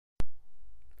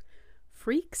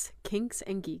Freaks, Kinks,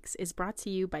 and Geeks is brought to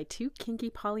you by two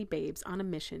kinky poly babes on a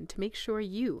mission to make sure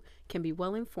you can be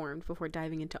well informed before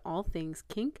diving into all things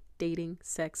kink, dating,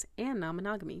 sex, and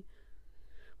non-monogamy.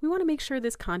 We want to make sure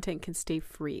this content can stay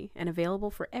free and available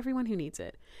for everyone who needs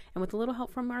it. And with a little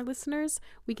help from our listeners,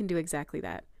 we can do exactly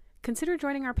that. Consider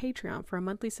joining our Patreon for a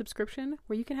monthly subscription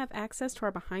where you can have access to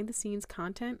our behind-the-scenes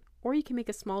content, or you can make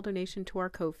a small donation to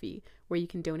our Ko-fi, where you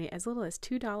can donate as little as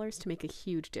 $2 to make a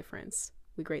huge difference.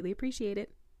 We greatly appreciate it.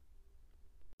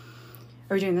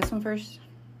 Are we doing this one first?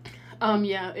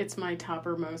 Yeah, it's my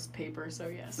toppermost paper, so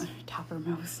yes.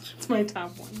 Toppermost. It's my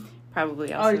top one.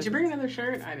 Probably also. Oh, did you bring another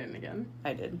shirt? I didn't again.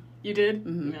 I did. You did?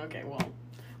 Mm-hmm. Okay, well,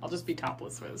 I'll just be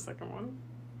topless for the second one.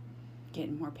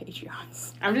 Getting more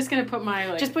Patreons. I'm just gonna put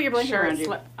my, just put your blanket around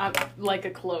you. Like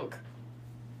a cloak.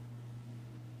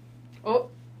 Oh.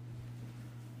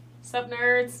 Sup,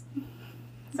 nerds?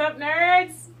 Sup,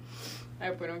 nerds? I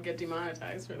hope we don't get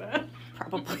demonetized for that.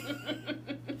 Probably.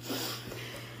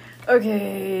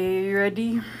 Okay, you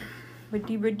ready?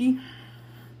 Ready?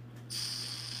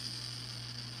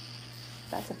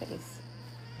 That's a face.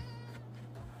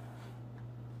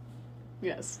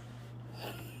 Yes.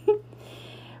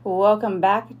 Welcome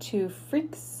back to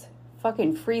Freaks,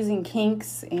 fucking Freezing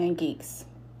Kinks, and Geeks.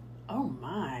 Oh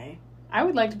my. I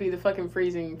would like to be the fucking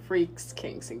freezing freaks,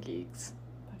 kinks, and geeks.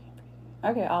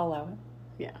 Okay, I'll allow it.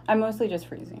 Yeah. I'm mostly just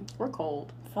freezing. We're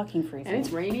cold. Fucking freezing. And it's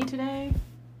rainy today.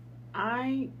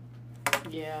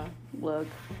 Yeah. Look,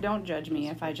 don't judge me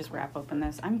if I just wrap open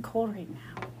this. I'm cold right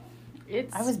now.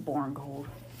 I was born cold.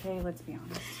 Okay, let's be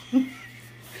honest.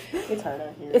 It's hard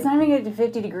out here. It's not even getting to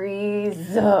 50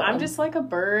 degrees. I'm just like a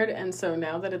bird, and so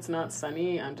now that it's not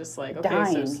sunny, I'm just like, okay,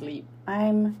 dying. so sleep.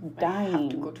 I'm dying. I have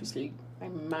to go to sleep. I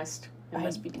must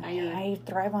be tired. I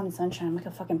thrive on sunshine. I'm like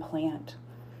a fucking plant.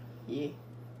 Yeah.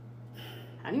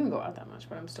 I don't even go out that much,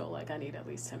 but I'm still like, I need at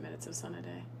least 10 minutes of sun a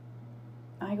day.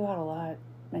 I go out a lot,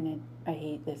 and I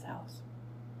hate this house.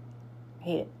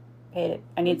 Hate it.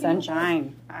 I need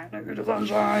sunshine. I need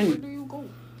sunshine. Where do you go?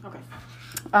 Okay.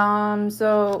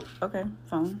 Okay,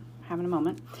 phone. Having a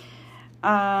moment.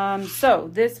 So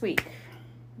this week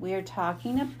we are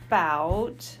talking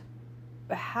about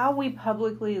how we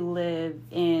publicly live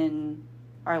in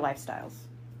our lifestyles.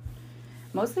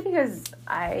 Mostly because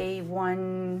I,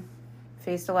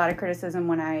 faced a lot of criticism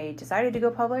when I decided to go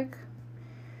public.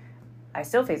 I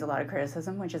still face a lot of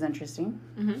criticism, which is interesting.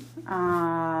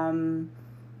 Mm-hmm.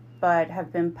 But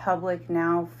have been public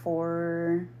now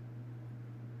for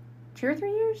 2 or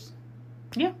 3 years.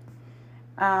 Yeah.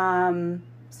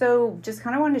 So just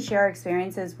kind of wanted to share our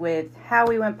experiences with how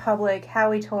we went public, how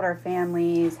we told our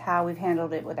families, how we've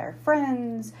handled it with our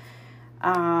friends,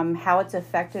 how it's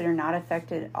affected or not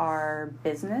affected our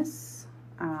business,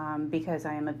 because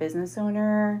I am a business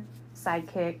owner,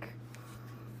 sidekick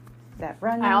that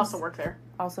runs. I also work there.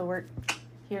 Also work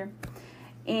here.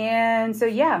 And so,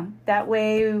 yeah, that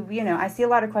way, I see a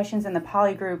lot of questions in the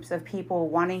poly groups of people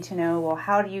wanting to know, well,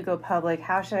 how do you go public?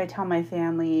 How should I tell my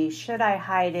family? Should I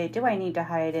hide it? Do I need to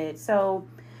hide it? So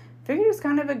figured it was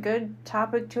kind of a good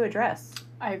topic to address.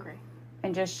 I agree.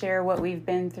 And just share what we've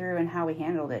been through and how we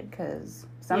handled it. Because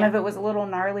some of it was a little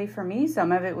gnarly for me.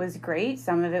 Some of it was great.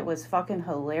 Some of it was fucking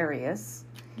hilarious.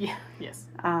 Yeah, yes.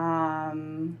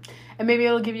 And maybe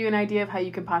it'll give you an idea of how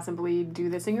you could possibly do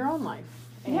this in your own life.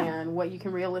 Yeah. And what you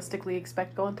can realistically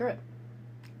expect going through it.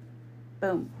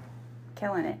 Boom.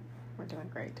 Killing it. We're doing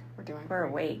great. We're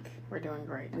awake. We're doing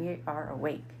great. We are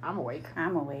awake. I'm awake.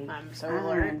 I'm awake. I'm so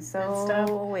alert. I'm so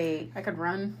awake. I could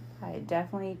run. I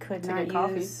definitely could to not get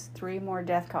coffee. use 3 more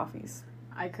death coffees.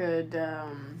 I could...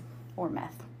 Or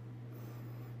meth.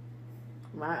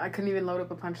 I couldn't even load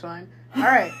up a punchline. All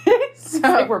right. So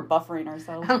like we're buffering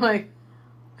ourselves. I'm like...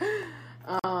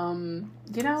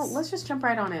 let's just jump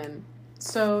right on in.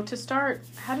 So, to start,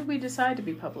 how did we decide to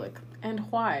be public? And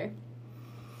why?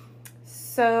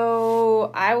 So,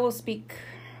 I will speak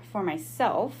for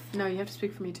myself. No, you have to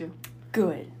speak for me, too.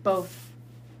 Good. Both.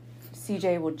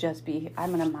 CJ will just be...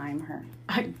 I'm going to mime her.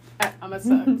 I'm a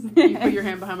suck. You put your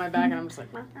hand behind my back, and I'm just like...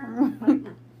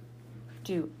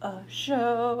 Do a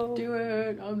show. Do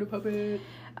it. I'm the puppet.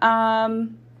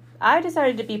 I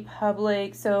decided to be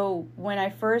public. So, when I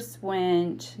first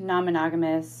went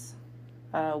non-monogamous...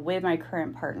 with my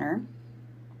current partner,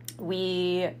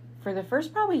 we, for the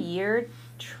first probably year,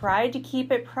 tried to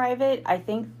keep it private. I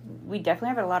think we definitely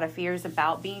have a lot of fears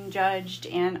about being judged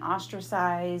and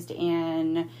ostracized,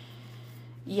 and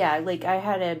I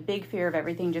had a big fear of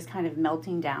everything just kind of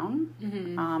melting down.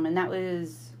 Mm-hmm. And that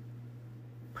was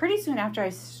pretty soon after I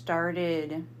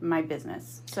started my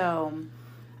business. So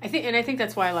I think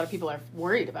that's why a lot of people are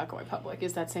worried about going public,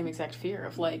 is that same exact fear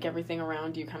of like everything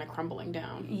around you kind of crumbling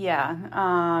down.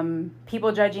 Yeah.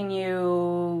 People judging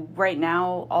you right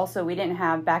now. Also, we didn't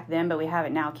have back then, but we have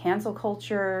it now, cancel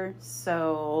culture.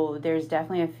 So there's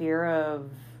definitely a fear of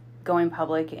going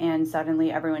public and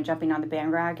suddenly everyone jumping on the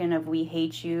bandwagon of we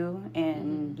hate you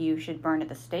and you should burn at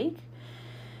the stake.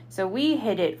 So we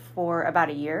hid it for about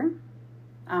a year.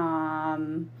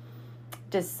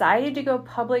 Decided to go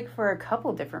public for a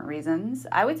couple different reasons.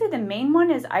 I would say the main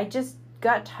one is I just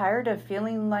got tired of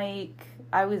feeling like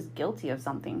I was guilty of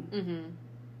something. Mm-hmm.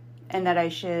 And that I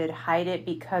should hide it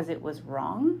because it was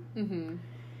wrong. Mm-hmm.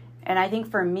 And I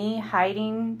think for me,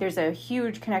 hiding, there's a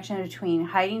huge connection between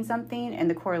hiding something and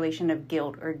the correlation of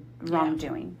guilt or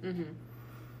wrongdoing. Yeah. Mm-hmm.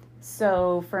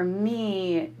 So for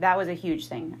me, that was a huge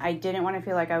thing. I didn't want to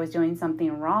feel like I was doing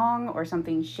something wrong or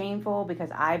something shameful because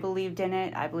I believed in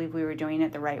it. I believed we were doing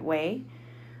it the right way,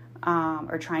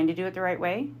 or trying to do it the right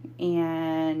way.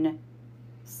 And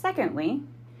secondly,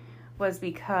 was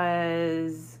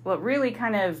because what really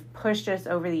kind of pushed us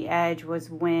over the edge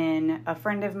was when a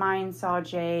friend of mine saw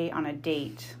Jay on a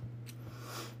date.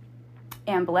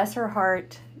 And bless her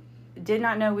heart, did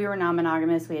not know we were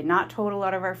non-monogamous. We had not told a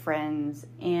lot of our friends,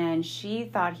 and she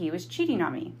thought he was cheating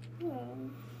on me.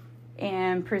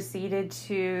 And proceeded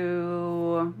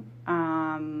to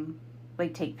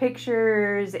take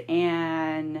pictures,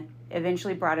 and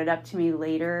eventually brought it up to me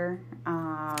later.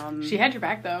 She had your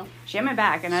back though. She had my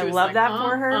back, and I love that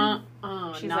for her.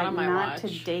 She's not like, on my not watch.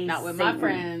 today, Not with Satan. my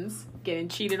friends getting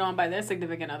cheated on by their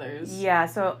significant others. Yeah,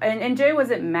 so, and Jay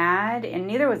wasn't mad, and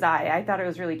neither was I. I thought it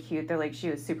was really cute. They're like, she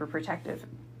was super protective.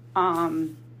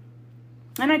 And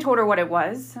I told her what it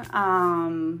was.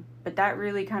 But that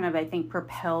really kind of, I think,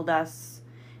 propelled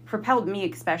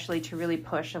me especially to really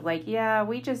push of like, yeah,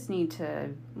 we just need to,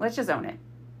 let's just own it.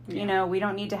 Yeah. You know, we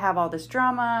don't need to have all this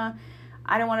drama.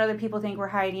 I don't want other people to think we're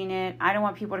hiding it. I don't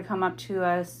want people to come up to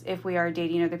us if we are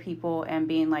dating other people and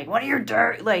being like, what are your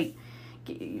dirt? Like,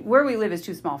 where we live is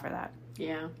too small for that.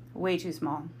 Yeah. Way too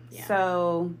small. Yeah.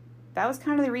 So that was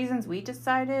kind of the reasons we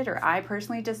decided, or I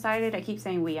personally decided. I keep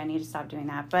saying we. I need to stop doing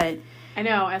that. But I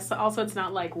know. Also, it's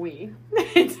not like we.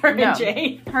 It's her and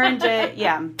Jay. Her and Jay,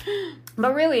 yeah.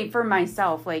 But really, for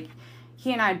myself, like,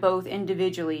 he and I both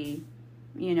individually,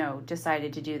 you know,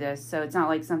 decided to do this. So it's not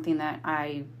like something that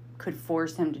I could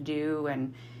force him to do.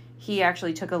 And he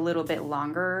actually took a little bit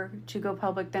longer to go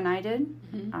public than I did.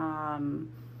 Mm-hmm.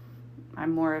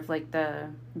 I'm more of like the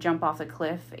jump off the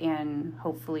cliff and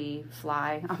hopefully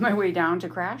fly on my way down to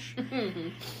crash.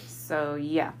 Mm-hmm. So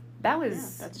yeah, that was...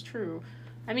 Yeah, that's true.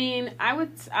 I mean, when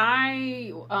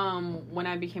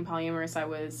I became polyamorous, I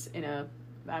was in a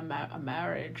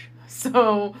marriage.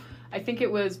 So I think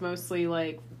it was mostly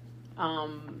like,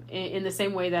 in the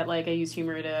same way that like I use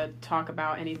humor to talk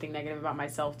about anything negative about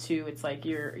myself too. It's like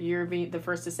you're being the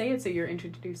first to say it, so you're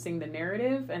introducing the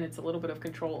narrative, and it's a little bit of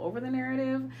control over the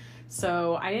narrative.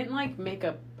 So I didn't like make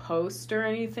a post or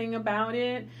anything about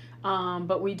it,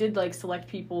 but we did like select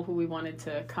people who we wanted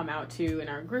to come out to in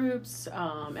our groups,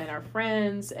 and our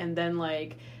friends, and then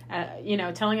like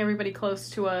telling everybody close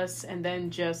to us, and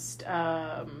then just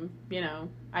I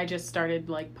just started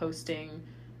like posting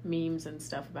memes and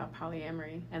stuff about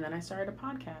polyamory, and then I started a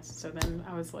podcast. So then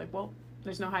I was like, well,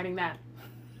 there's no hiding that.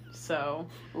 So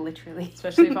literally,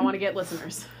 especially if I want to get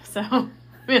listeners. So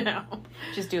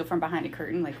just do it from behind a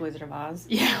curtain like Wizard of Oz.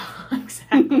 Yeah,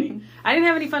 exactly. I didn't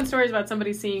have any fun stories about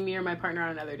somebody seeing me or my partner on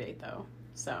another date though.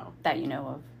 So that you know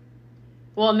of.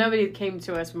 Well, nobody came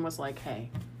to us and was like, hey,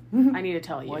 I need to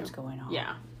tell you what's going on.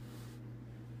 Yeah.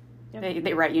 Yep.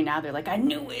 They write you now. They're like, I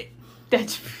knew it.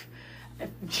 That's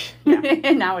yeah.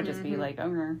 And now it just be like,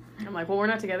 okay. I'm like, well, we're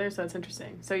not together, so it's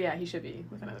interesting. So yeah, he should be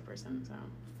with another person. So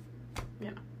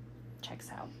checks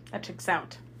out. That checks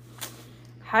out.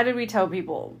 How did we tell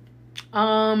people?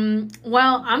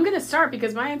 Well, I'm gonna start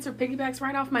because my answer piggybacks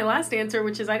right off my last answer,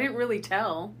 which is I didn't really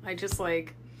tell. I just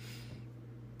like.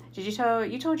 Did you tell?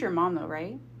 You told your mom though,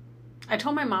 right? I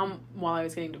told my mom while I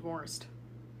was getting divorced.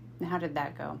 And how did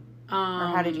that go? Or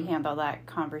how did you handle that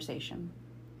conversation?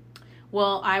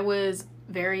 Well, I was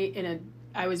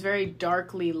very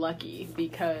darkly lucky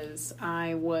because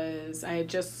I had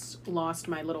just lost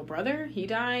my little brother. He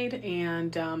died,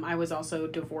 and I was also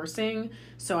divorcing.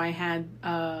 So I had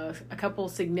a couple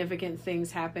significant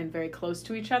things happen very close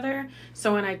to each other.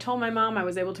 So when I told my mom, I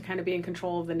was able to kind of be in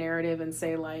control of the narrative and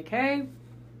say like, hey,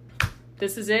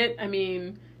 this is it. I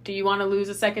mean, do you want to lose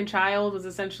a second child was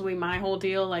essentially my whole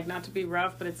deal. Like, not to be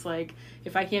rough, but it's like,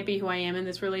 if I can't be who I am in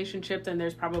this relationship, then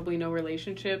there's probably no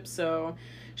relationship. So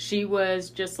she was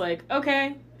just like,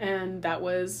 okay. And that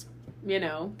was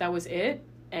it.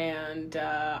 And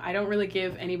I don't really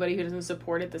give anybody who doesn't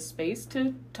support it the space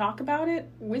to talk about it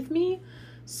with me.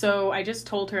 So I just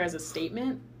told her as a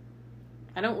statement.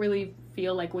 I don't really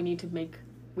feel like we need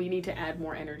to add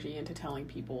more energy into telling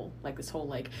people, like, this whole,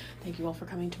 like, thank you all for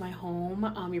coming to my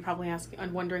home. You're probably asking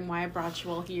and wondering why I brought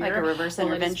you all here. Like a reverse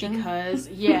intervention? Because,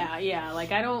 yeah. Like,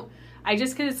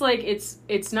 because it's like,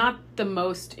 it's not the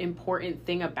most important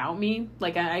thing about me.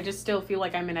 Like, I just still feel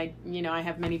like I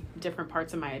have many different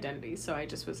parts of my identity. So I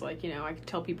just was like, I could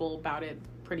tell people about it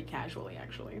pretty casually,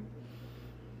 actually.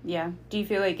 Yeah. Do you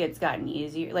feel like it's gotten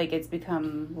easier? Like, it's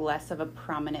become less of a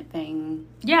prominent thing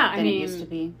than it used to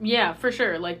be? Yeah, for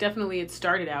sure. Like, definitely it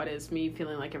started out as me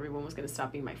feeling like everyone was going to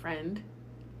stop being my friend.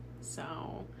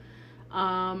 So,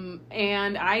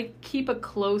 and I keep a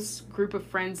close group of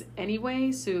friends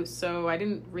anyway, so I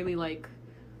didn't really, like,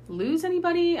 lose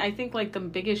anybody. I think, like, the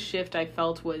biggest shift I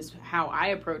felt was how I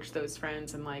approached those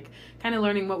friends and, like, kind of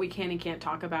learning what we can and can't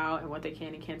talk about and what they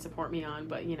can and can't support me on.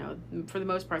 But, for the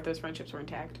most part, those friendships were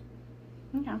intact.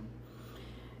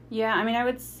 Yeah, I mean, I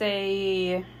would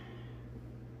say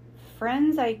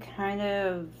friends, I kind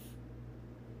of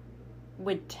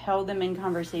would tell them in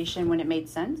conversation when it made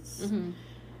sense. Mm-hmm.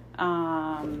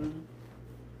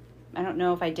 I don't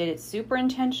know if I did it super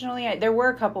intentionally. There were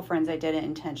a couple friends I did it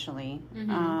intentionally.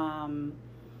 Mm-hmm.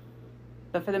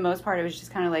 But for the most part, it was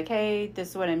just kind of like, hey, this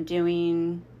is what I'm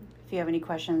doing. If you have any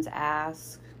questions,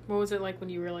 ask. What was it like when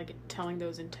you were, like, telling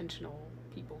those intentional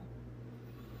people?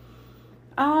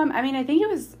 I mean, I think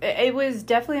it was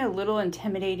definitely a little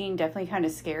intimidating, definitely kind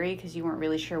of scary because you weren't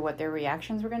really sure what their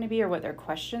reactions were going to be or what their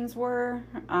questions were.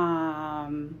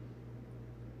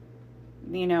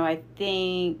 I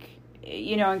think,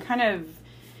 and kind of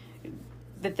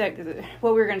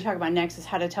what we were going to talk about next is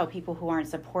how to tell people who aren't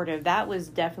supportive. That was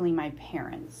definitely my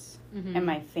parents mm-hmm. and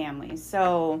my family.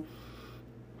 So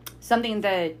something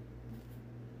that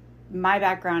my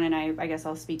background, and I guess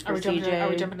I'll speak for CJ. Are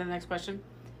we jumping to the next question?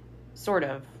 Sort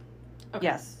of. Okay.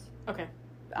 Yes. Okay.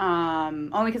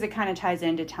 Only because it kind of ties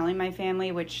into telling my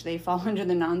family, which they fall under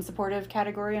the non-supportive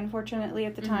category, unfortunately,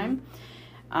 at the time.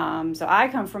 So I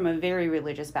come from a very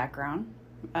religious background,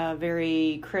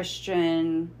 very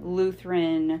Christian,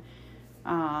 Lutheran.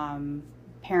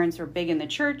 Parents were big in the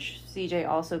church. CJ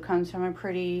also comes from a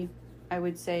pretty, I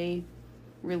would say,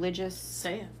 religious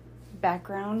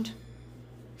background.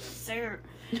 Say it.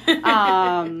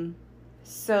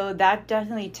 So that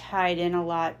definitely tied in a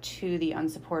lot to the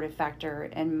unsupportive factor,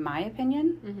 in my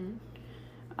opinion.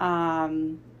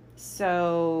 Mm-hmm.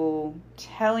 So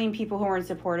telling people who weren't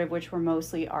supportive, which were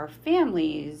mostly our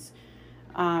families,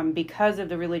 because of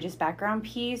the religious background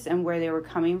piece and where they were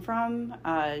coming from,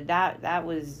 that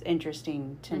was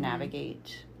interesting to mm-hmm.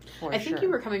 navigate. I think you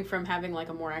were coming from having, like,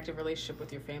 a more active relationship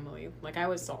with your family. Like, I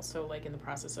was also, like, in the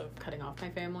process of cutting off my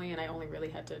family, and I only really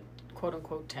had to, quote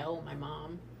unquote, tell my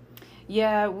mom.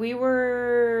 Yeah,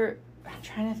 I'm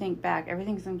trying to think back.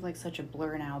 Everything seems like such a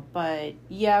blur now. But,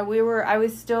 yeah, I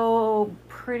was still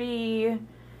pretty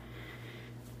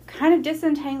kind of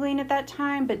disentangling at that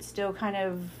time, but still kind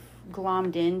of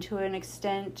glommed in to an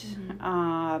extent.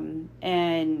 Mm-hmm.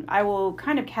 And I will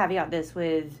kind of caveat this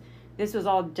was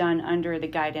all done under the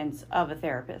guidance of a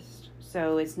therapist.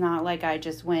 So it's not like I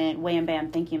just went, wham,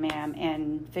 bam, thank you, ma'am,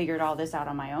 and figured all this out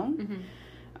on my own.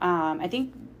 Mm-hmm. I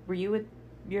think, were you with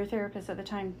your therapist at the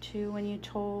time too when you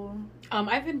told?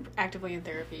 I've been actively in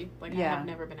therapy. Like, I have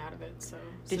never been out of it. So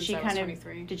did she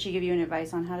 23. Did she give you an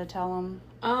advice on how to tell them?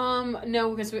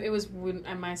 No, because it was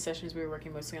in my sessions we were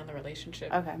working mostly on the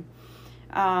relationship. Okay.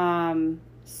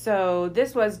 So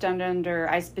this was done under,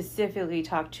 I specifically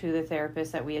talked to the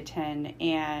therapist that we attend,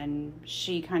 and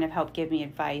she kind of helped give me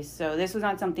advice. So this was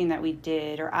not something that we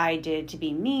did or I did to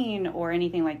be mean or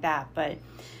anything like that. But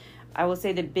I will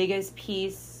say the biggest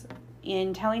piece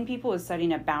in telling people is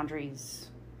setting up boundaries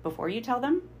before you tell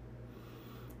them,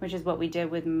 which is what we did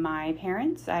with my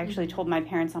parents. I actually told my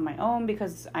parents on my own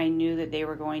because I knew that they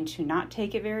were going to not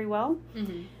take it very well.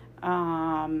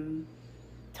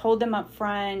 Told them up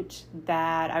front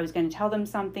that I was going to tell them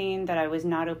something, that I was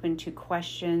not open to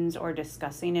questions or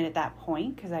discussing it at that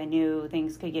point because I knew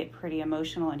things could get pretty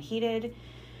emotional and heated.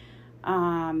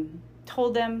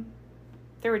 Told them,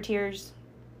 there were tears,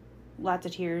 lots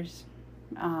of tears.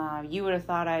 You would have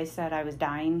thought I said I was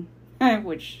dying,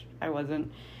 which I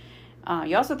wasn't.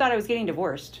 You also thought I was getting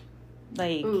divorced.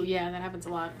 Like, ooh, yeah, that happens a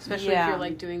lot. Especially if you're,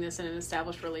 like, doing this in an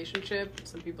established relationship.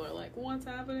 Some people are like, what's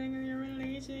happening in your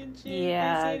relationship?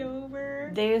 Yeah. Is it over?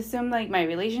 They assumed, like, my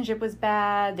relationship was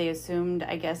bad. They assumed,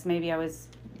 I guess, maybe I was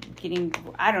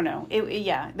I don't know.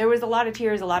 There was a lot of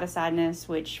tears, a lot of sadness,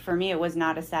 which for me, it was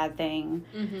not a sad thing.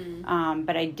 Mm-hmm.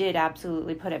 But I did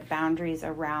absolutely put up boundaries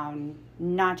around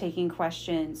not taking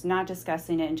questions, not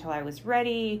discussing it until I was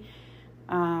ready.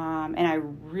 And I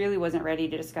really wasn't ready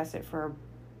to discuss it for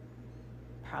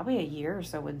probably a year or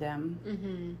so with them.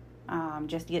 Mm-hmm.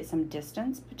 Just to get some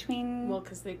distance between. Well,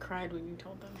 because they cried when you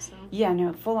told them, so. Yeah,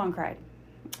 no, full on cried.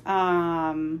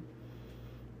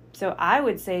 So I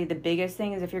would say the biggest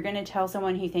thing is if you're going to tell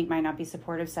someone who you think might not be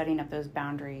supportive, setting up those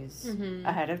boundaries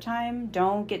ahead of time.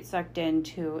 Don't get sucked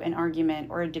into an argument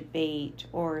or a debate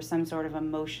or some sort of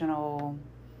emotional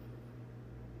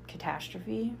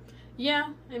catastrophe. Yeah,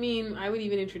 I mean, I would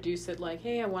even introduce it like,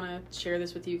 hey, I want to share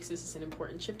this with you because this is an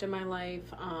important shift in my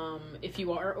life. If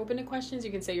you are open to questions,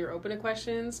 you can say you're open to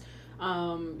questions.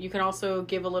 You can also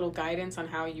give a little guidance on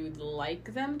how you'd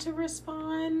like them to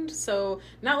respond. So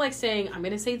not like saying, I'm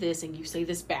going to say this and you say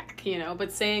this back,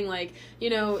 but saying like,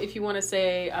 if you want to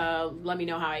say, let me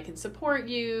know how I can support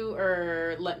you,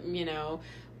 or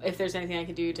if there's anything I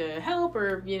can do to help,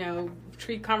 or,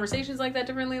 treat conversations like that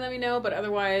differently, let me know. But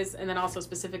otherwise, and then also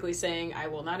specifically saying, I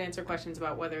will not answer questions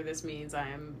about whether this means I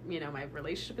am, my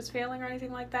relationship is failing or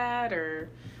anything like that,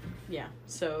 or, yeah.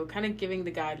 So kind of giving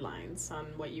the guidelines on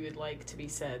what you would like to be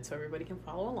said so everybody can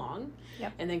follow along.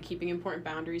 Yep. And then keeping important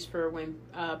boundaries for when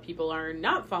people are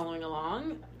not following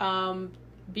along.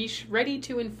 Be ready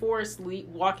to enforce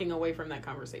walking away from that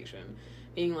conversation.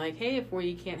 Being like, hey, if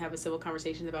we can't have a civil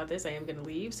conversation about this, I am going to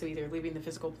leave. So either leaving the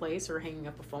physical place or hanging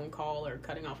up a phone call or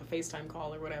cutting off a FaceTime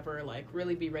call or whatever. Like,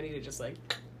 really be ready to just, like,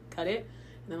 cut it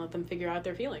and then let them figure out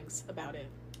their feelings about it.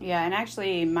 Yeah, and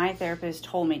actually, my therapist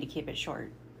told me to keep it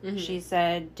short. Mm-hmm. She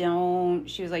said,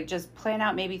 she was like, just plan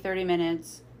out maybe 30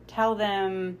 minutes. Tell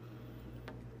them,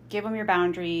 give them your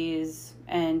boundaries,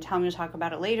 and tell them to talk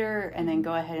about it later, and then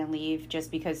go ahead and leave,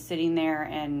 just because sitting there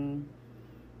and,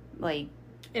 like...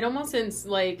 It almost seems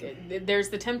like there's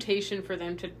the temptation for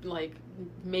them to, like,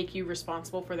 make you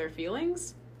responsible for their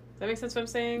feelings. Does that make sense what I'm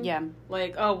saying? Yeah.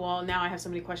 Like, oh, well, now I have so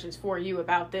many questions for you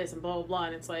about this and blah, blah, blah.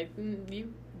 And it's like,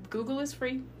 Google is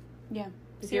free. Yeah.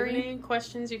 If you have any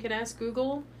questions, you can ask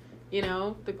Google.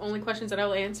 The only questions that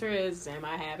I'll answer is, am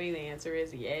I happy? The answer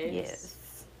is yes.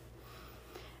 Yes.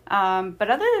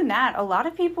 But other than that, a lot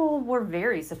of people were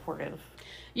very supportive.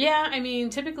 Yeah, I mean,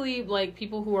 typically, like,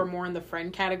 people who are more in the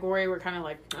friend category were kind of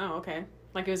like, oh, okay.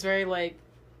 Like, it was very, like...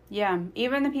 Yeah,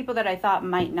 even the people that I thought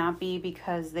might not be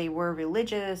because they were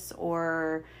religious,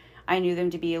 or I knew them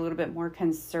to be a little bit more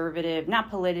conservative. Not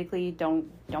politically,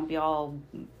 don't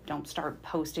start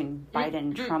posting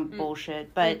Biden, Trump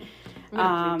bullshit, but...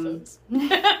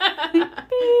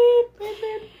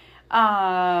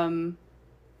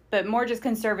 But more just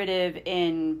conservative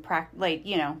in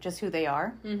just who they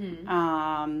are.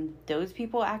 Mm-hmm. Those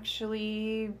people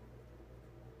actually,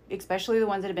 especially the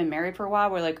ones that have been married for a while,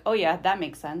 were like, oh yeah, that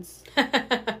makes sense.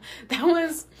 That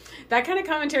kind of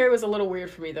commentary was a little weird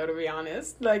for me, though, to be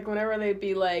honest. Like, whenever they'd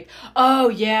be like, oh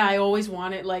yeah, I always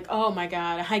wanted, like, oh my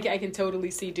God, I can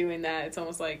totally see doing that. It's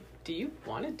almost like, do you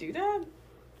want to do that?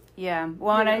 Yeah.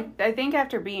 Well, and I think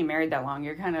after being married that long,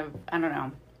 you're kind of, I don't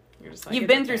know. You're just like, you've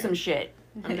been through some shit.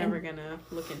 I'm never gonna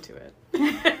look into it.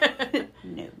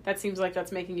 No. That seems like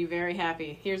that's making you very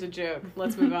happy. Here's a joke.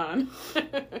 Let's move on.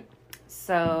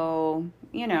 So,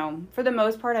 for the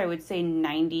most part, I would say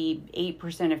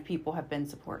 98% of people have been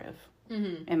supportive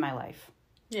in my life.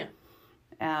 Yeah.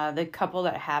 The couple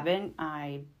that haven't,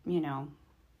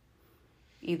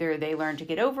 either they learned to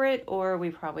get over it, or we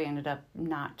probably ended up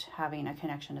not having a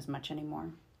connection as much anymore.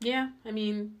 Yeah, I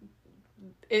mean,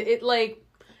 it like...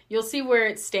 You'll see where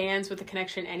it stands with the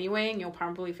connection anyway, and you'll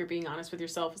probably, if you're being honest with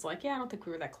yourself, is like, yeah, I don't think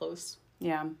we were that close.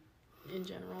 Yeah. In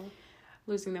general.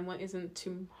 Losing them isn't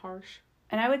too harsh.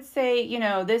 And I would say,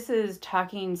 this is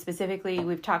talking specifically,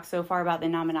 we've talked so far about the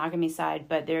non-monogamy side,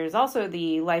 but there's also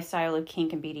the lifestyle of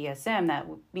kink and BDSM that,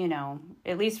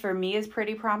 at least for me is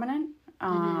pretty prominent.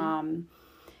 I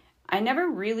never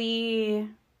really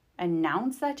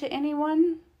announced that to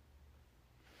anyone.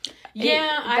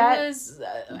 Yeah,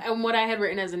 and what I had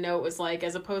written as a note was like,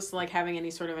 as opposed to like having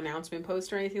any sort of announcement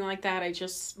post or anything like that, I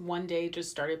just one day just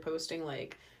started posting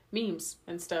like memes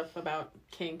and stuff about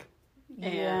kink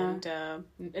and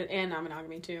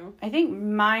non-monogamy too. I think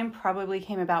mine probably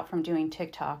came about from doing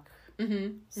TikTok.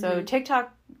 So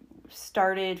TikTok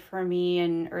started for me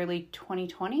in early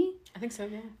 2020. I think so,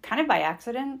 yeah. Kind of by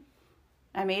accident.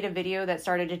 I made a video that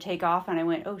started to take off and I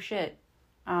went, oh shit.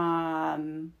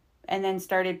 And then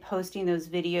started posting those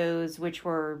videos, which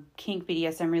were kink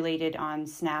BDSM related, on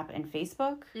Snap and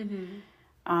Facebook.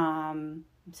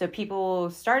 So people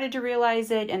started to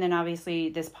realize it, and then obviously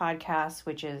this podcast,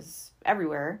 which is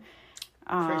everywhere.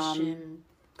 Christian,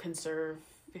 conserve,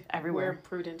 everywhere. We're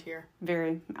prudent here.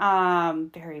 Very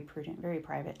prudent, very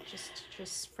private.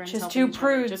 Just friends. Just two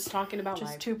prudes. Just talking about life.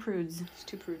 Just two prudes. Just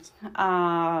two prudes.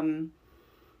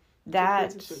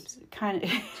 That kind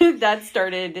of that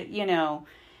started, you know,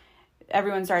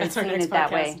 everyone started seeing it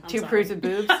that way. Two prudes with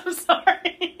boobs. I'm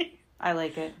sorry. I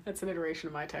like it. That's an iteration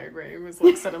of my tired brain. It was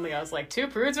like suddenly I was like, two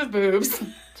prudes with boobs.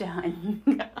 Done.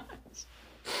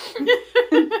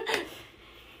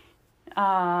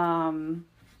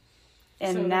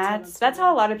 And so that's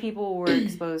how a lot of people were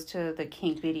exposed to the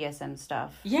kink BDSM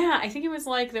stuff. Yeah, I think it was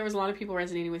like there was a lot of people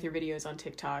resonating with your videos on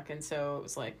TikTok, and so it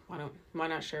was like, why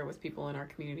not share it with people in our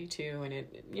community too? And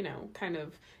it, you know, kind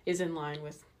of is in line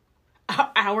with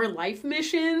our life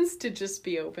missions to just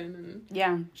be open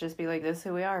and just be like, this is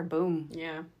who we are. Boom.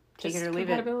 Yeah, take it or leave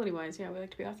it. Compatibility wise, we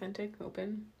like to be authentic,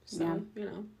 open. So you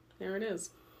know, there it is.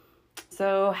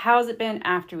 So how's it been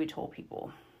after we told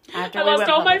people? After I lost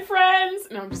all my friends.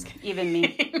 No, I'm just kidding. Even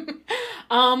me.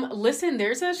 Listen,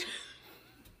 there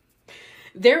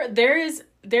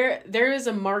is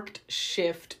a marked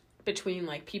shift between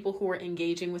like people who are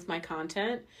engaging with my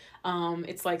content.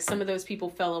 It's like some of those people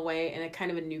fell away and a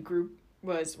kind of a new group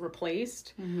was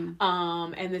replaced. Mm-hmm.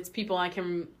 And it's people I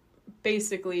can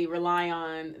basically rely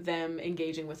on them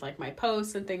engaging with like my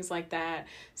posts and things like that.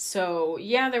 So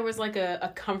yeah, there was like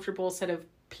a comfortable set of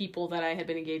people that I had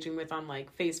been engaging with on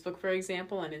like Facebook, for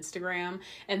example, and Instagram.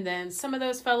 And then some of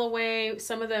those fell away.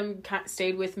 Some of them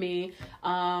stayed with me.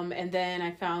 And then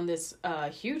I found this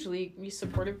hugely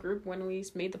supportive group when we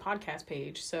made the podcast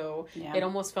page. So it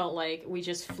almost felt like we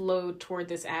just flowed toward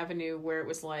this avenue where it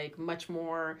was like much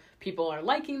more people are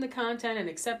liking the content and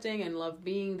accepting and love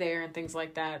being there and things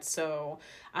like that. So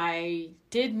I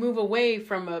did move away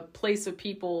from a place of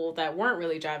people that weren't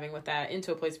really jiving with that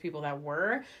into a place of people that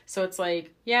were. So it's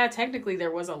like, yeah, technically there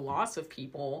was a loss of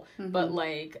people, but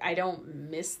like I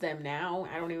don't miss them now.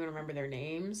 I don't even remember their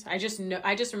names. I just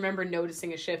remember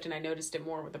noticing a shift, and I noticed it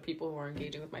more with the people who are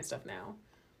engaging with my stuff now.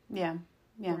 Yeah.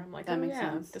 Yeah, where I'm like, that makes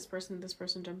sense. This person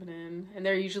jumping in, and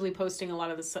they're usually posting a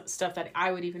lot of the stuff that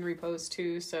I would even repost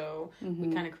too. So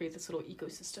we kind of create this little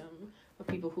ecosystem of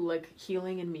people who like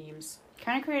healing and memes.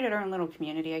 Kind of created our own little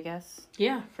community, I guess.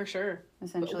 Yeah, for sure.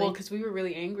 Essentially, well, because we were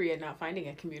really angry at not finding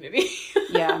a community.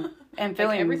 Yeah, and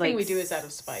feeling like everything like we do is out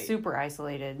of spite. Super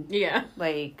isolated. Yeah,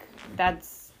 like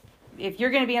that's if you're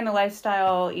going to be in the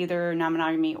lifestyle, either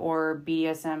non-monogamy or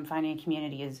BDSM, finding a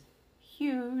community is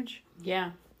huge.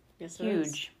 Yeah. Yes,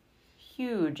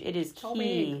 huge. It is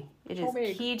key. It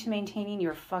is key to maintaining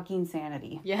your fucking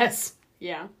sanity. Yes.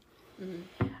 Yeah.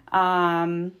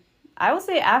 Mm-hmm. I will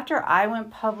say after I went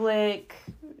public,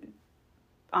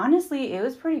 honestly, it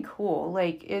was pretty cool.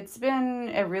 Like, it's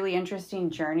been a really interesting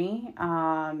journey.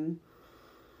 You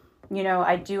know,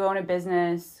 I do own a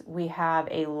business. We have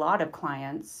a lot of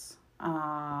clients.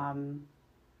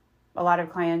 A lot of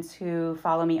clients who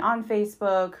follow me on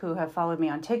Facebook, who have followed me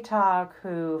on TikTok,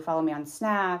 who follow me on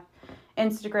Snap,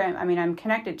 Instagram. I mean, I'm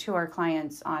connected to our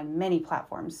clients on many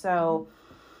platforms. So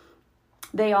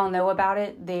they all know about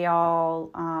it. They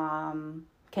all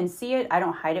can see it. I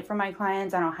don't hide it from my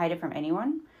clients. I don't hide it from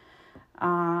anyone.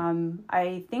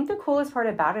 I think the coolest part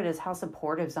about it is how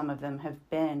supportive some of them have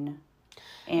been.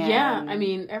 And yeah, I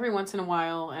mean, every once in a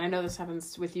while, and I know this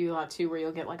happens with you a lot too, where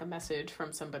you'll get like a message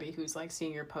from somebody who's like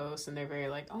seeing your post and they're very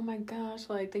like, oh my gosh,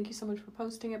 like, thank you so much for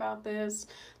posting about this.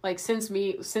 Like, since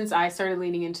I started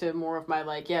leaning into more of my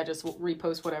like, yeah, just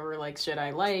repost whatever like shit I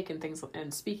like and things,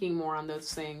 and speaking more on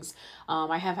those things,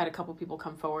 I have had a couple people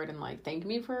come forward and like thank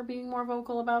me for being more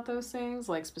vocal about those things,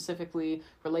 like specifically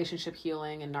relationship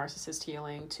healing and narcissist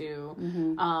healing too.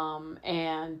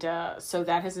 So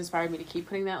that has inspired me to keep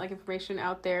putting that like information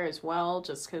out there as well,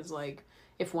 just because like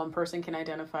if one person can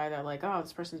identify that like, oh,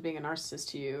 this person's being a narcissist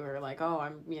to you, or like, oh,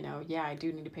 I'm, you know, yeah, I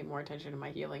do need to pay more attention to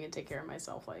my healing and take care of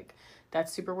myself, like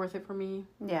that's super worth it for me.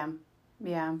 Yeah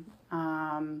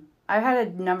I've had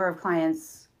a number of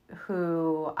clients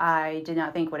who I did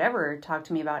not think would ever talk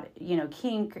to me about, you know,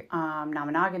 kink,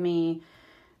 non-monogamy,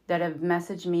 that have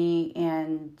messaged me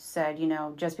and said, you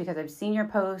know, just because I've seen your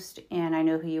post and I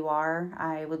know who you are,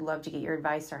 I would love to get your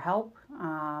advice or help.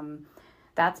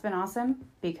 That's been awesome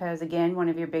because, again, one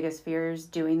of your biggest fears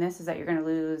doing this is that you're going to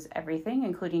lose everything,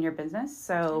 including your business.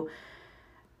 So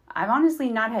I've honestly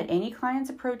not had any clients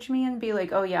approach me and be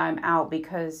like, oh, yeah, I'm out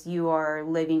because you are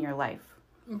living your life.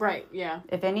 Right, yeah.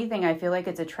 If anything, I feel like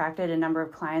it's attracted a number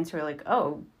of clients who are like,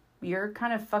 oh, you're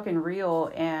kind of fucking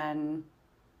real and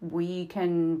we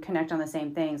can connect on the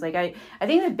same things. Like, I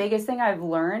think the biggest thing I've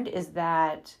learned is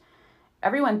that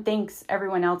everyone thinks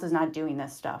everyone else is not doing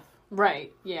this stuff.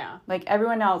 Right. Yeah. Like,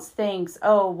 everyone else thinks,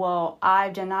 oh, well,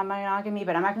 I've done non-monogamy,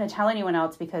 but I'm not going to tell anyone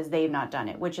else because they've not done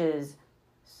it, which is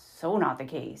so not the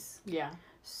case. Yeah.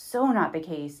 So not the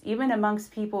case. Even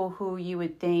amongst people who you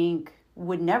would think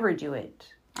would never do it.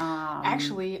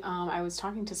 Actually, I was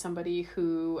talking to somebody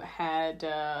who had,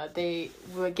 they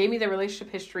gave me their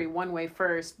relationship history one way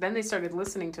first, then they started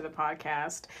listening to the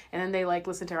podcast, and then they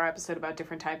listened to our episode about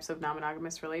different types of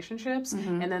non-monogamous relationships,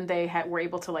 and then they were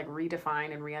able to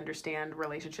redefine and re-understand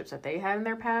relationships that they had in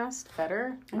their past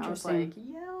better. And I was like,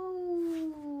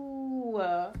 yo,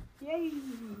 yay.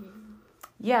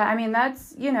 Yeah, I mean,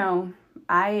 that's,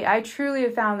 I truly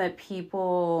have found that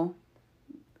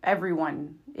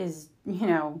everyone is,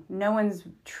 no one's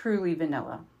truly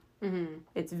vanilla. Mm-hmm.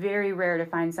 It's very rare to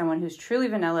find someone who's truly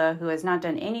vanilla, who has not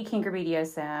done any kink or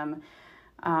BDSM.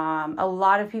 A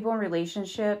lot of people in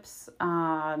relationships,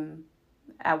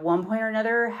 at one point or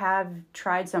another, have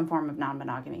tried some form of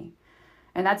non-monogamy.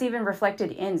 And that's even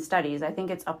reflected in studies. I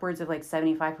think it's upwards of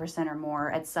 75% or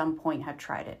more at some point have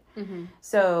tried it. Mm-hmm.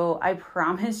 So I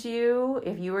promise you,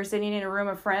 if you were sitting in a room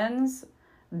of friends,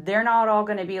 they're not all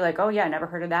going to be like, oh yeah, never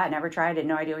heard of that, never tried it,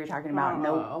 no idea what you're talking about.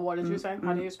 No. What did you say?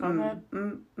 How do you spell that?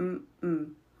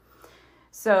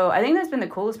 So I think that's been the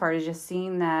coolest part, is just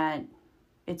seeing that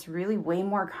it's really way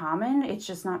more common. It's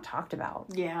just not talked about.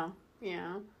 Yeah.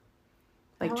 Yeah.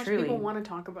 How much Truly. People want to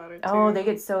talk about it, too. Oh, they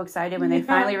get so excited when they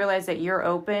finally realize that you're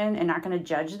open and not going to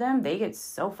judge them. They get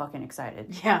so fucking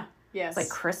excited. Yeah. Yes. It's like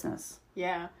Christmas.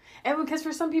 Yeah. And because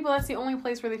for some people, that's the only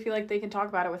place where they feel like they can talk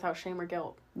about it without shame or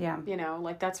guilt. Yeah.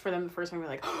 That's for them the first time you're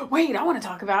like, oh, wait, I want to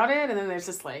talk about it. And then there's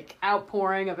this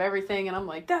outpouring of everything. And I'm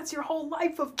like, that's your whole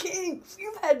life of kinks.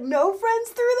 You've had no friends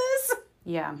through this?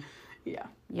 Yeah. Yeah.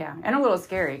 Yeah. And a little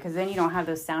scary, because then you don't have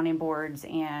those sounding boards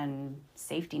and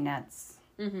safety nets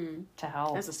to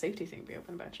help. That's a safety thing, be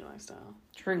open about your lifestyle.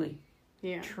 Truly.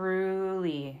 Yeah.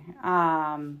 Truly.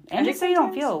 And just so you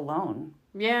don't feel alone.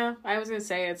 Yeah, I was going to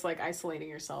say it's isolating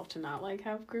yourself to not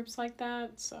have groups like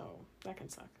that, so that can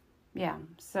suck. Yeah,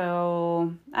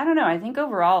 so I don't know. I think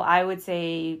overall I would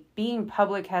say being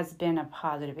public has been a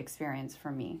positive experience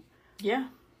for me. Yeah,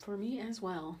 for me as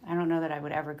well. I don't know that I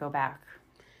would ever go back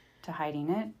to hiding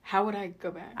it. How would I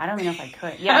go back? I don't even know if I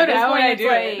could. Yeah, how would I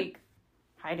do it?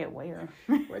 Hide it where?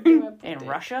 Where do I put In it?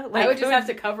 Russia? I would just have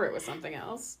to cover it with something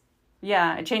else.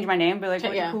 Yeah, I'd change my name, but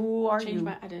who are you? Change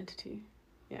my identity.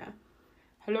 Yeah.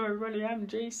 Hello, everybody. I'm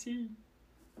JC.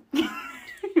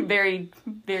 Very,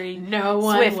 very no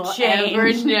one swift will change.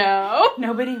 Ever know.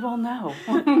 Nobody will know.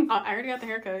 I already got the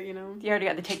haircut, You already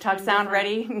got the TikTok sound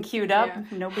ready and queued up. Yeah.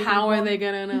 Nobody. How are they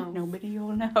gonna know? Nobody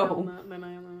will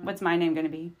know. What's my name gonna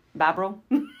be? Babril?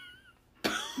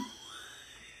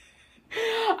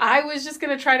 I was just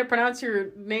gonna try to pronounce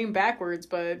your name backwards,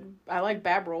 but I like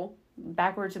Babril.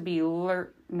 Backwards would be no.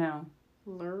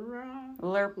 Lurpa.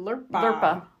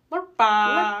 Lurpa.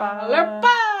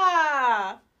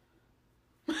 Lurpa.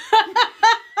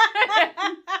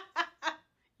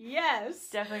 Yes.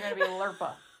 Definitely gonna be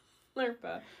Lurpa.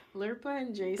 Lurpa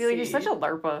and JC. I feel like you're such a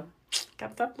Lurpa.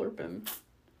 Gotta stop lurping.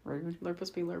 Rude.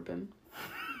 Lurpas be lurping.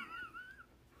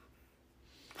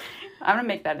 I'm gonna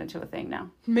make that into a thing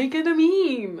now. Make it a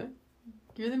meme.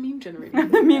 You're the meme generator. I'm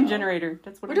the meme generator.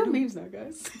 That's what We're I do. doing memes now,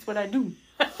 guys. That's what I do.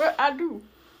 That's what I do.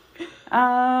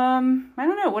 I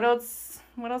don't know. What else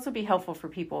would be helpful for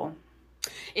people?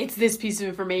 It's this piece of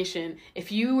information.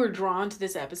 If you were drawn to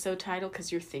this episode title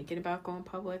because you're thinking about going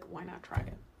public, why not try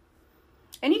it?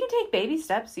 And you can take baby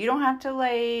steps. You don't have to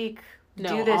do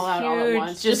this all out, huge. All at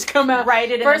once. Just come out. Write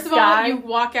it First in the of sky. all, you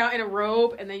walk out in a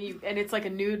robe, and and it's like a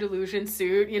nude illusion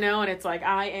suit, and it's like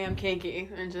I am kinky,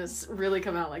 and just really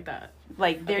come out like that.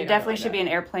 There definitely should be an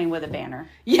airplane with a banner.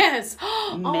 Yes.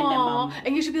 Minimum. Aww.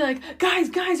 And you should be like,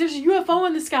 guys, there's a UFO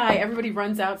in the sky. Everybody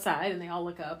runs outside, and they all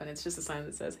look up, and it's just a sign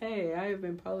that says, "Hey, I have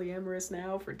been polyamorous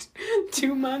now for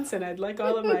 2 months, and I'd like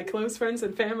all of my close friends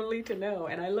and family to know.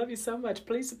 And I love you so much.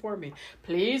 Please support me.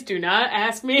 Please do not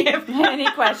ask me if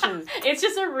any questions." It's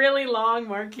just a really long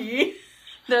marquee.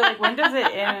 They're like, when does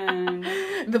it end?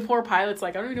 The poor pilot's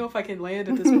like, I don't even know if I can land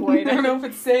at this point. I don't know if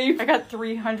it's safe. I got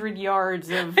 300 yards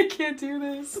of... I can't do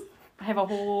this. I have a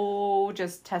whole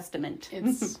just testament.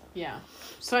 Yeah.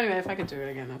 So anyway, if I could do it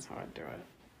again, that's how I'd do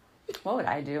it. What would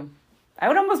I do? I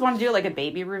would almost want to do a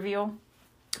baby reveal.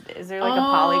 Is there a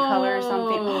poly color or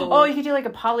something? Oh, you could do a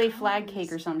poly flag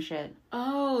cake or some shit.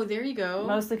 Oh, there you go.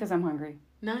 Mostly because I'm hungry.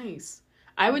 Nice.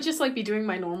 I would just, like, be doing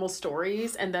my normal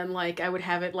stories, and then, like, I would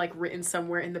have it, like, written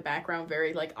somewhere in the background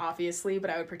very, like, obviously, but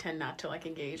I would pretend not to, like,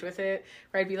 engage with it.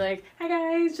 Where I'd be like, hi,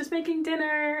 guys, just making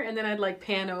dinner. And then I'd, like,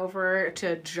 pan over to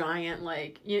a giant,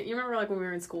 like, you remember, like, when we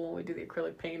were in school, we'd do the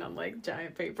acrylic paint on, like,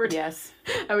 giant paper? Yes.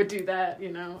 I would do that,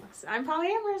 you know. I'm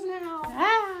polyamorous now.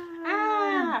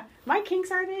 My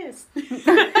kinks are this.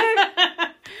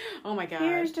 Oh my god.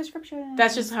 Here's description.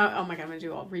 That's just how. Oh my god, I'm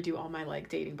gonna redo all my like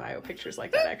dating bio pictures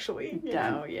like that. Actually,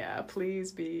 Done. Yeah.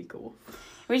 Please be cool.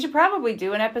 We should probably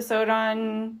do an episode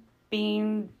on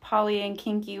being poly and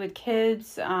kinky with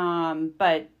kids.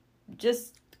 But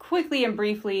just quickly and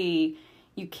briefly,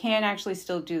 you can actually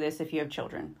still do this if you have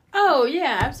children. Oh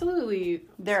yeah, absolutely.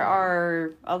 There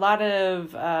are a lot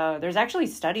of there's actually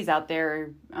studies out there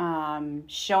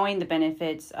showing the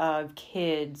benefits of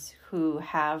kids who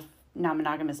have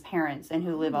non-monogamous parents and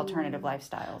who live alternative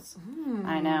lifestyles.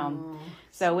 I know.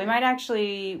 So we might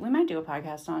do a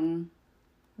podcast on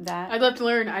that. I'd love to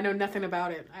learn. I know nothing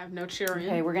about it. I have no cheering.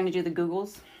 Okay, we're going to do the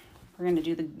Googles. We're going to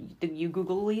do the you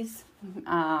Googlies.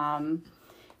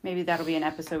 Maybe that'll be an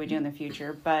episode we do in the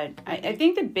future. But I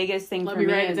think the biggest thing Let for me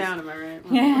me write is... it down, am I right?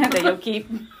 Yeah, that you'll keep.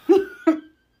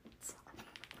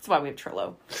 That's why we have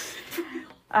Trello.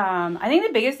 I think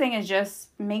the biggest thing is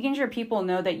just making sure people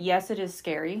know that, yes, it is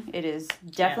scary. It is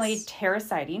definitely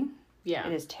terror-citing. Yeah.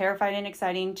 It is terrifying and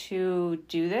exciting to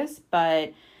do this,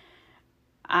 but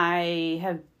I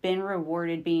have been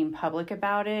rewarded being public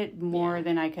about it more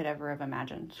than I could ever have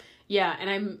imagined. Yeah, and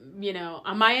I'm,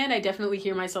 on my end, I definitely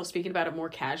hear myself speaking about it more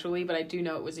casually, but I do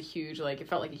know it was it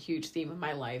felt like a huge theme of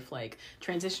my life, like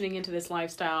transitioning into this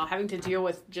lifestyle, having to deal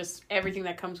with just everything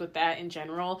that comes with that in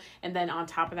general, and then on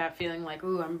top of that feeling like,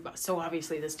 ooh, I'm so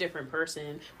obviously this different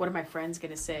person. What are my friends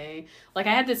going to say? Like,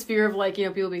 I had this fear of, like,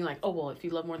 people being like, oh, well, if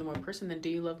you love more than one person, then do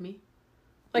you love me?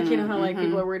 Like, how, like,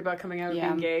 people are worried about coming out and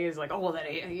being gay is like, oh, well,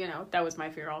 that was my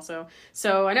fear also.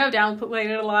 So I know I've downplayed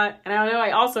it a lot. And I know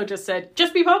I also just said,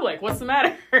 just be public. What's the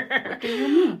matter?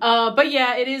 But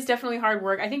yeah, it is definitely hard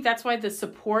work. I think that's why the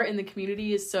support in the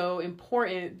community is so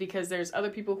important, because there's other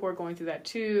people who are going through that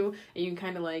too. And you can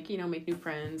kind of like, make new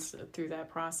friends through that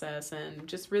process and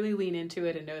just really lean into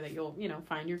it and know that you'll,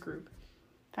 find your group.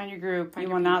 Find your group. You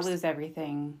will not lose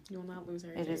everything. You will not lose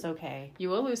everything. It is okay. You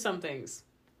will lose some things.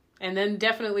 And then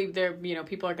definitely there,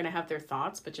 people are going to have their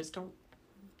thoughts, but just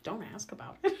don't ask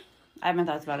about it. I have my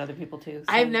thoughts about other people too. So.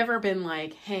 I've never been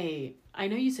like, hey, I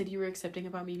know you said you were accepting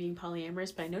about me being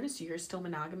polyamorous, but I noticed you're still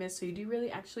monogamous, so do you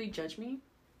really actually judge me?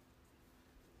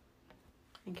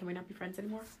 And can we not be friends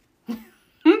anymore?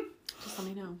 Just let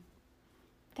me know.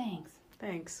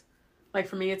 Thanks. Like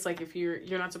for me, it's like if you're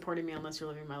not supporting me unless you're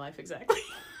living my life exactly.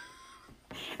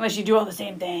 Unless you do all the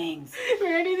same things.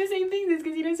 We're doing the same things. It's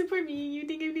because you don't support me. You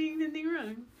think I'm doing something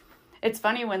wrong. It's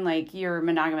funny when, like, your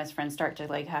monogamous friends start to,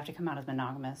 like, have to come out as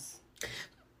monogamous.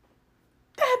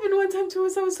 That happened one time to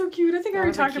us. That was so cute. I think I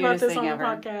already talked about this on the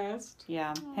podcast.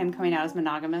 Yeah. Him coming out as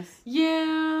monogamous.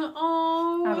 Yeah.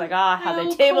 Oh. I was like, how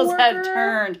the tables have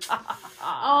turned.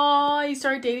 Oh, you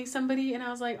started dating somebody, and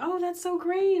I was like, oh, that's so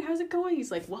great. How's it going? He's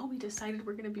like, well, we decided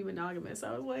we're going to be monogamous.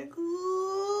 I was like,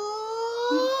 oh.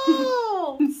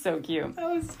 So cute. That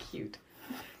was cute.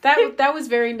 That was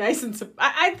very nice and that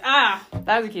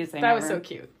was the cutest thing that ever. was so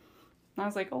cute. I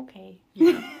was like, okay.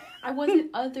 Yeah. I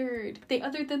wasn't othered. They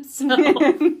othered themselves.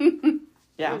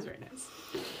 Yeah. It was very nice.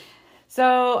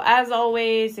 So, as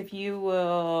always, if you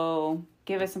will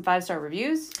give us some 5-star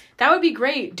reviews. That would be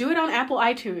great. Do it on Apple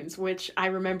iTunes, which I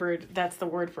remembered that's the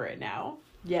word for it now.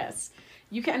 Yes.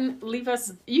 You can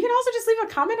also just leave a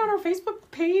comment on our Facebook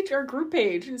page or group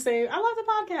page and say, I love the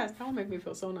podcast. That will make me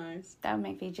feel so nice. That would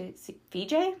make VJ?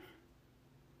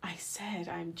 I said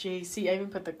I'm JC. I even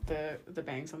put the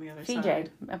bangs on the other VJ,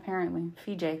 side. apparently.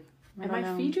 VJ. Am I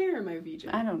VJ or am I VJ?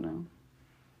 I don't know.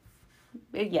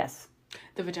 Yes.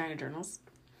 The Vagina Journals.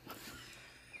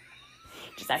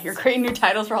 Just out here creating new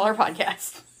titles for all our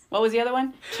podcasts. What was the other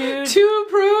one? Two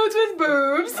prudes with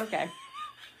boobs. Okay.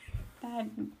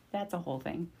 That's a whole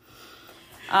thing.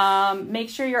 Make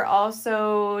sure you're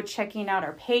also checking out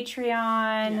our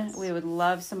Patreon. Yes. We would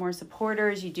love some more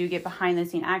supporters. You do get behind the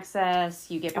scene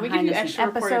access. You get behind the scene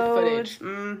episodes.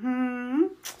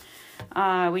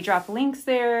 We drop links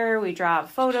there. We drop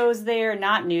photos there.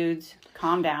 Not nudes.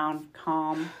 Calm down.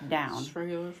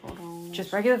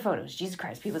 Just regular photos. Jesus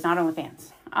Christ, people, it's not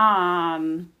OnlyFans.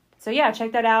 So yeah,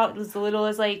 check that out. As little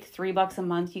as like $3 a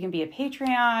month, you can be a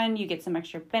Patreon. You get some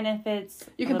extra benefits.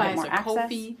 You can buy us a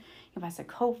Ko-fi. You can buy us a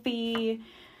Ko-fi.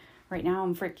 Right now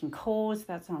I'm freaking cold, so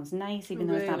that sounds nice, even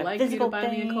though it's not a physical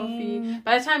thing. Me a coffee.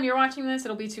 By the time you're watching this,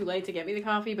 it'll be too late to get me the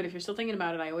coffee, but if you're still thinking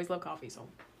about it, I always love coffee, so.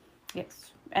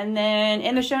 Yes. And then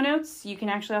in the show notes, you can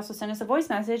actually also send us a voice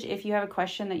message if you have a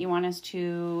question that you want us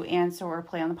to answer or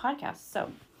play on the podcast.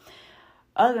 So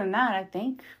other than that, I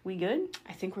think we good.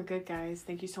 I think we're good, guys.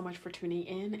 Thank you so much for tuning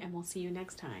in, and we'll see you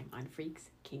next time on Freaks,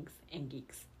 Kinks, and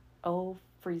Geeks. Oh,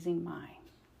 freezing my.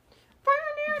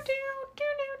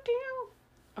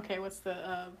 Okay, what's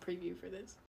the preview for this?